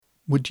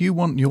Would you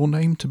want your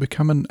name to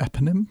become an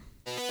eponym?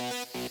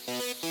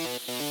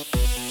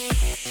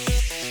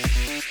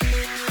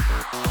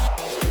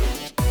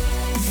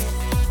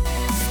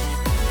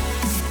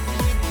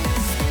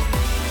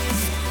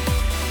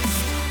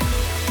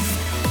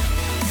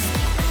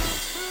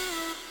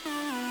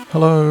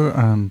 Hello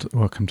and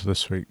welcome to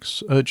this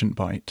week's Urgent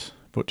Bite,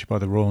 brought to you by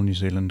the Royal New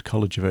Zealand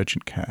College of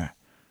Urgent Care.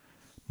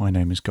 My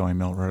name is Guy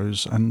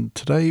Melrose, and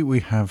today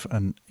we have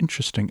an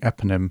interesting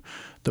eponym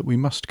that we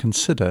must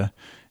consider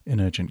in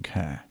urgent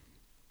care.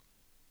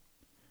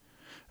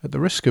 At the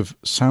risk of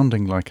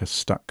sounding like a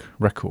stuck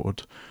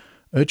record,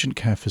 urgent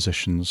care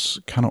physicians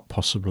cannot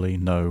possibly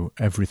know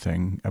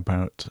everything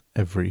about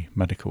every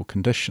medical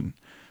condition.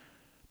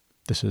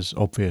 This is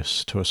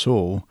obvious to us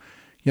all,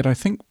 yet I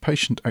think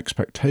patient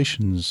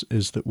expectations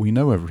is that we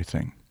know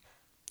everything,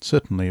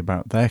 certainly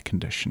about their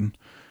condition,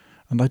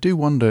 and I do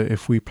wonder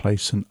if we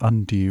place an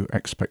undue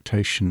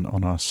expectation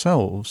on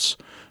ourselves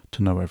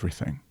to know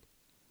everything.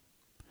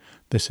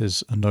 This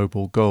is a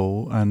noble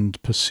goal,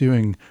 and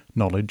pursuing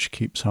knowledge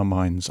keeps our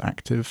minds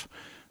active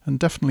and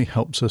definitely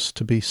helps us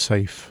to be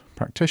safe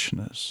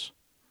practitioners.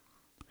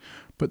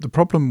 But the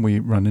problem we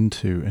run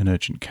into in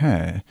urgent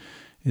care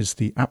is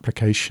the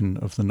application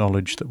of the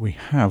knowledge that we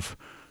have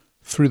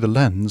through the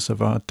lens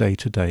of our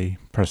day-to-day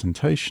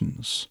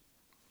presentations.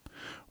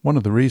 One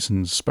of the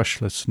reasons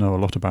specialists know a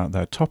lot about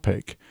their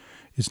topic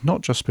is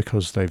not just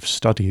because they've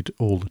studied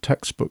all the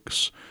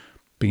textbooks,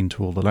 been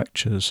to all the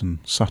lectures and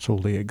sat all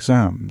the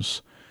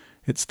exams.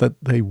 It's that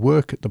they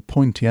work at the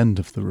pointy end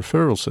of the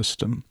referral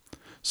system,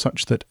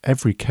 such that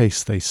every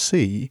case they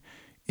see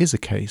is a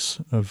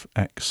case of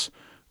X,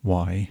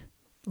 Y,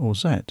 or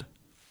Z.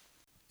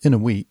 In a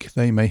week,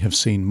 they may have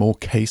seen more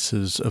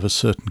cases of a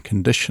certain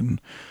condition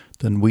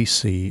than we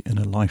see in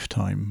a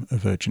lifetime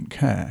of urgent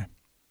care.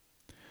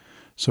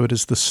 So it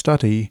is the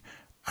study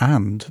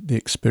and the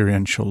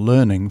experiential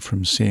learning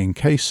from seeing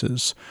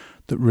cases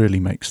that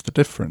really makes the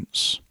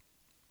difference.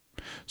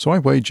 So I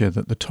wager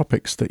that the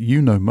topics that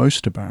you know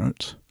most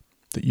about,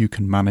 that you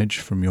can manage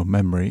from your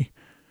memory,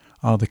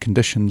 are the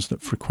conditions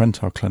that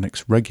frequent our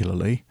clinics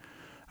regularly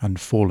and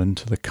fall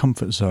into the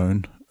comfort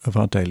zone of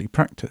our daily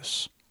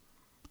practice.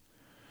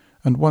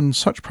 And one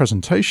such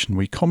presentation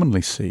we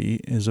commonly see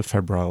is a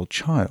febrile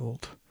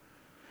child.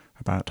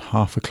 About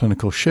half a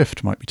clinical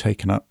shift might be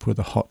taken up with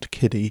a hot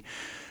kiddie,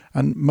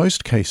 and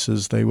most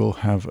cases they will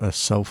have a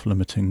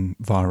self-limiting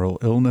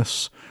viral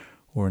illness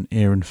or an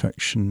ear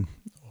infection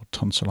or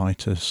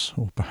tonsillitis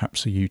or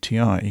perhaps a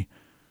UTI.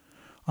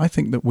 I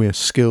think that we're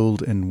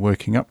skilled in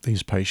working up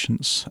these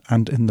patients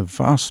and in the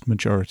vast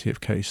majority of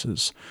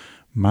cases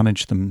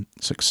manage them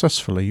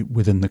successfully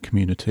within the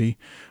community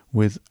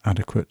with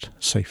adequate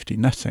safety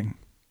netting.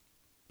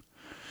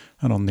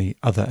 And on the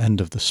other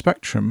end of the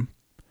spectrum,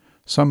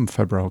 some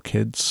febrile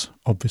kids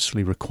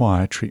obviously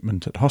require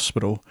treatment at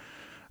hospital,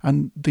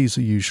 and these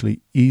are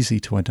usually easy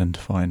to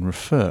identify and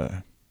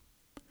refer.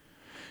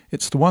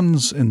 It's the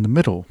ones in the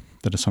middle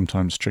that are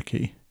sometimes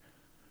tricky.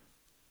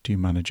 Do you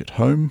manage at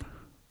home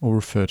or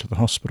refer to the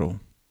hospital?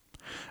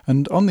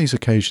 And on these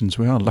occasions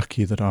we are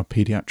lucky that our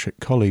paediatric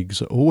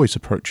colleagues are always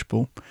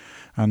approachable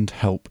and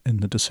help in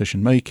the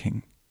decision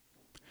making.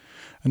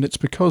 And it's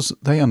because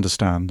they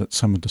understand that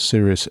some of the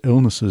serious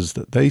illnesses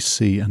that they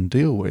see and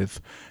deal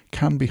with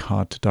can be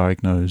hard to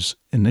diagnose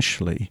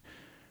initially,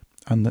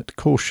 and that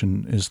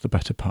caution is the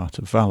better part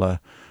of valour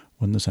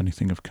when there's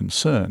anything of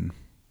concern.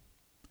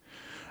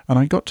 And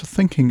I got to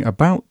thinking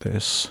about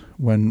this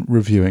when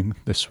reviewing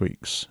this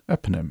week's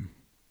eponym.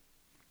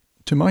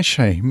 To my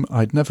shame,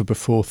 I'd never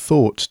before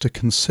thought to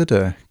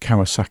consider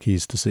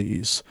Kawasaki's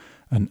disease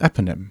an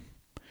eponym,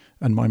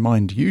 and my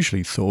mind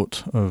usually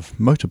thought of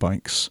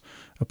motorbikes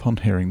upon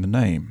hearing the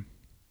name.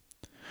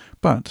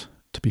 But,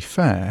 to be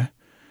fair,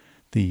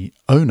 the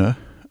owner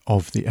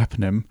of the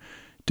eponym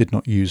did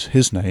not use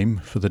his name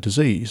for the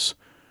disease,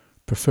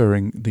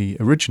 preferring the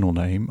original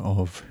name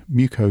of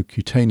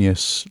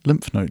mucocutaneous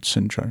lymph node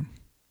syndrome.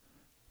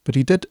 But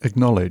he did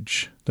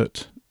acknowledge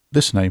that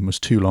this name was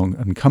too long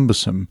and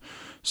cumbersome,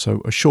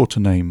 so a shorter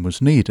name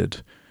was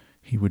needed.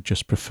 He would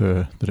just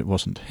prefer that it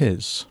wasn't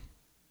his.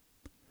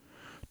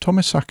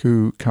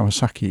 Tomisaku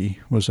Kawasaki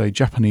was a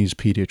Japanese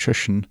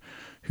paediatrician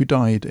who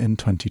died in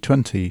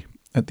 2020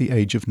 at the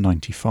age of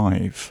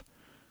 95.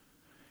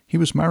 He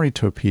was married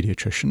to a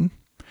paediatrician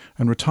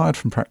and retired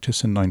from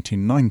practice in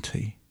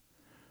 1990.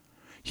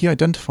 He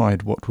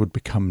identified what would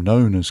become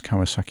known as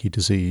Kawasaki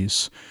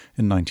disease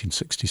in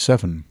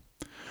 1967,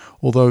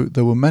 although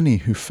there were many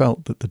who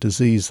felt that the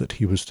disease that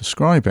he was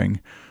describing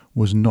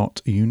was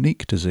not a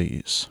unique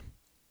disease.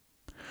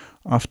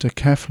 After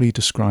carefully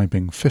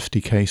describing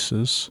 50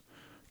 cases,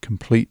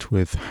 complete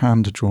with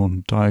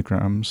hand-drawn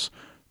diagrams,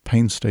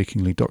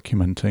 painstakingly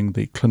documenting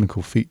the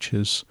clinical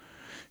features,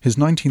 his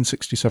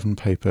 1967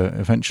 paper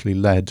eventually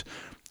led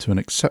to an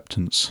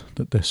acceptance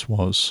that this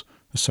was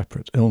a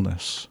separate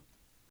illness.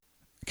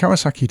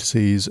 Kawasaki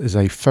disease is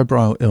a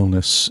febrile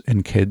illness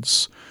in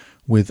kids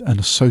with an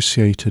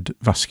associated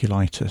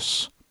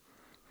vasculitis.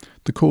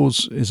 The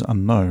cause is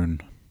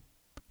unknown.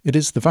 It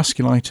is the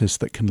vasculitis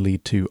that can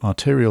lead to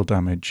arterial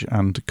damage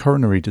and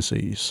coronary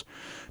disease,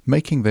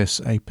 making this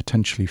a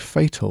potentially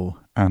fatal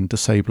and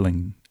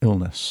disabling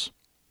illness.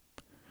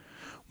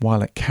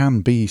 While it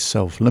can be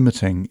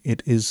self-limiting,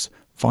 it is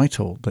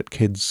vital that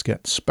kids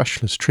get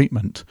specialist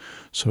treatment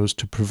so as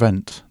to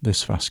prevent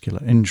this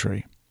vascular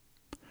injury.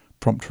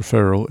 Prompt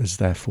referral is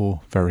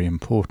therefore very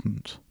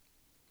important.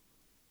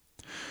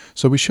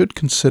 So we should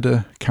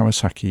consider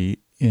Kawasaki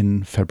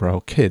in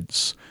febrile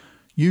kids,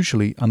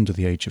 usually under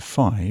the age of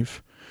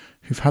 5,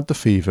 who've had the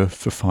fever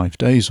for 5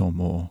 days or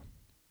more.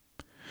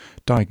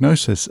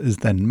 Diagnosis is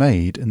then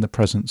made in the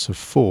presence of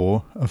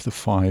 4 of the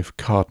 5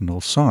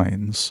 cardinal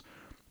signs,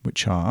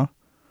 which are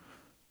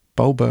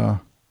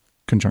bulbar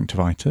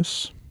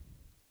conjunctivitis,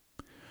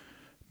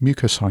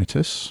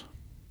 mucositis,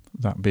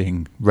 that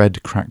being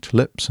red cracked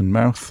lips and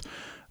mouth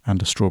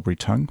and a strawberry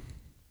tongue,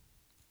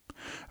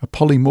 a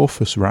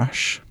polymorphous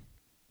rash,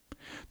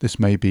 this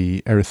may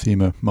be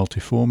erythema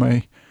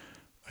multiforme,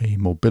 a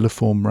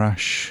morbilliform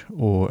rash,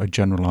 or a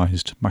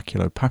generalized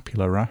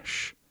maculopapular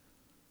rash,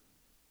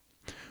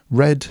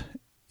 red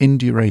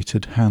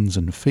indurated hands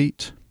and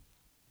feet,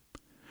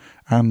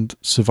 and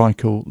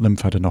cervical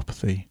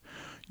lymphadenopathy,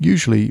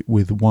 usually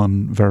with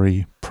one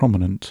very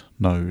prominent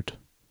node.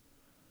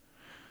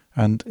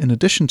 And in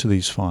addition to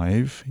these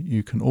 5,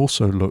 you can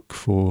also look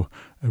for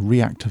a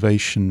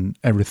reactivation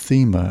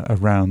erythema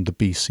around the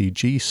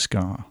BCG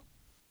scar.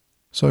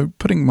 So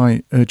putting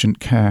my urgent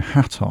care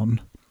hat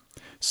on,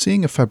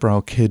 seeing a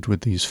febrile kid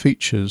with these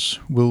features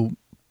will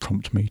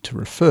prompt me to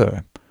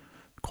refer.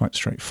 Quite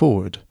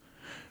straightforward.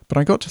 But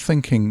I got to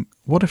thinking,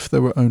 what if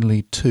there were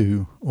only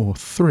 2 or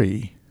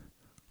 3?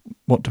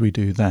 What do we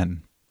do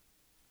then?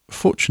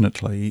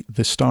 Fortunately,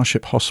 the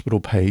Starship Hospital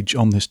page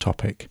on this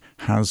topic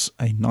has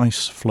a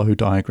nice flow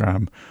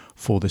diagram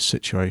for this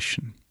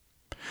situation.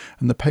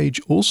 And the page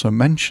also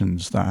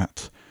mentions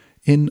that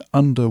in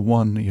under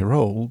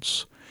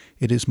 1-year-olds,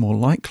 it is more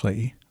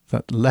likely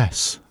that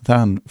less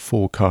than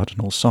 4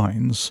 cardinal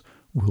signs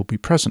will be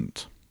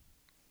present.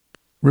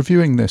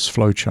 Reviewing this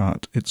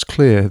flowchart, it's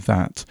clear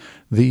that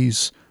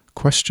these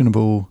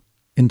questionable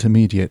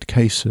intermediate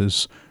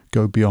cases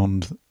go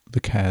beyond the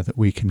care that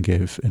we can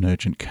give in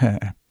urgent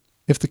care.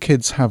 If the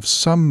kids have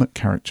some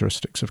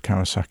characteristics of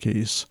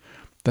Kawasaki's,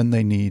 then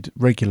they need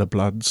regular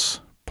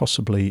bloods,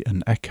 possibly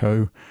an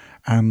echo,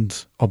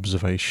 and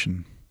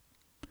observation.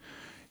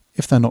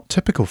 If they're not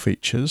typical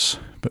features,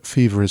 but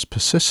fever is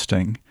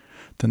persisting,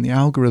 then the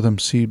algorithm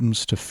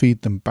seems to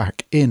feed them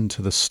back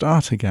into the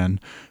start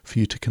again for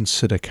you to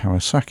consider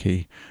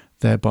Kawasaki,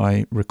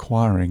 thereby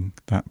requiring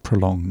that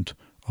prolonged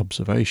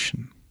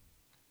observation.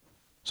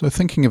 So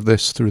thinking of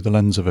this through the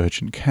lens of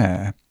urgent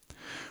care,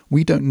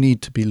 we don't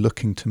need to be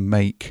looking to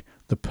make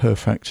the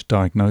perfect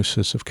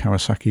diagnosis of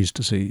Kawasaki's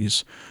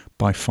disease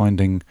by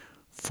finding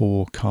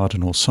 4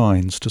 cardinal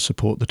signs to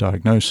support the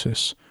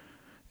diagnosis,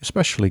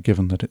 especially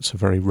given that it's a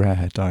very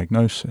rare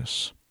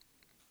diagnosis.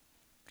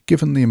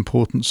 Given the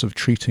importance of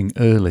treating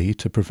early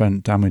to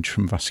prevent damage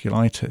from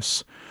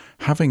vasculitis,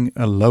 having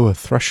a lower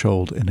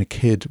threshold in a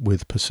kid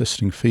with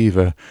persisting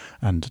fever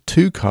and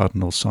 2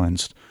 cardinal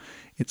signs,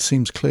 it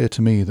seems clear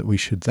to me that we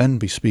should then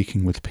be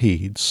speaking with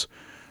peds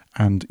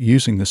and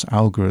using this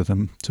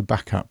algorithm to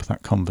back up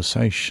that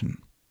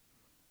conversation.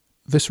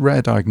 This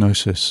rare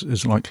diagnosis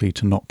is likely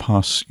to not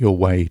pass your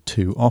way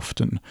too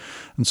often,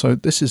 and so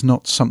this is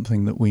not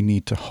something that we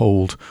need to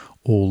hold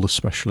all the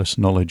specialist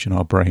knowledge in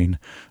our brain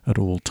at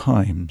all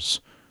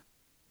times.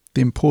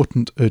 The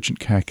important urgent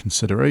care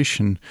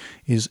consideration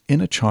is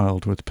in a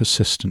child with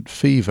persistent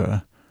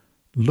fever,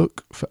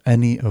 look for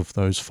any of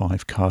those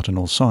 5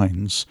 cardinal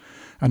signs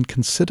and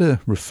consider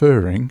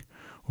referring,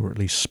 or at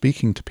least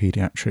speaking to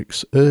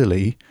paediatrics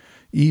early,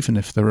 even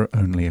if there are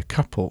only a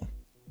couple.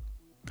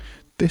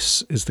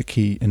 This is the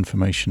key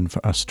information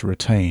for us to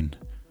retain,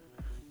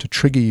 to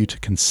trigger you to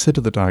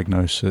consider the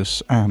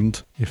diagnosis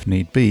and, if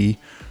need be,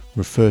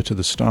 refer to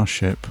the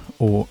Starship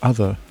or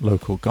other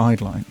local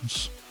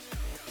guidelines.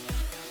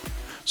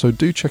 So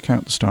do check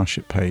out the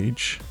Starship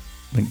page,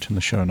 linked in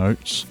the show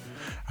notes,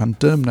 and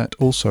DermNet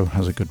also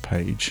has a good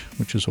page,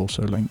 which is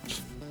also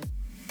linked.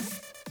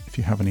 If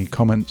you have any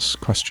comments,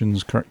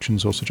 questions,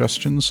 corrections or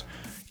suggestions,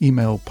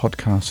 email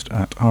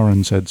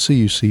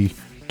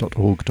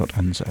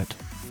podcast@rnzcuc.org.nz.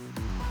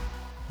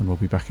 And we'll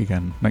be back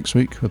again next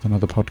week with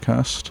another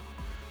podcast.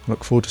 I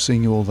look forward to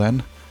seeing you all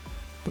then.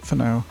 But for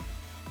now,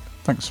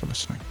 thanks for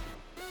listening.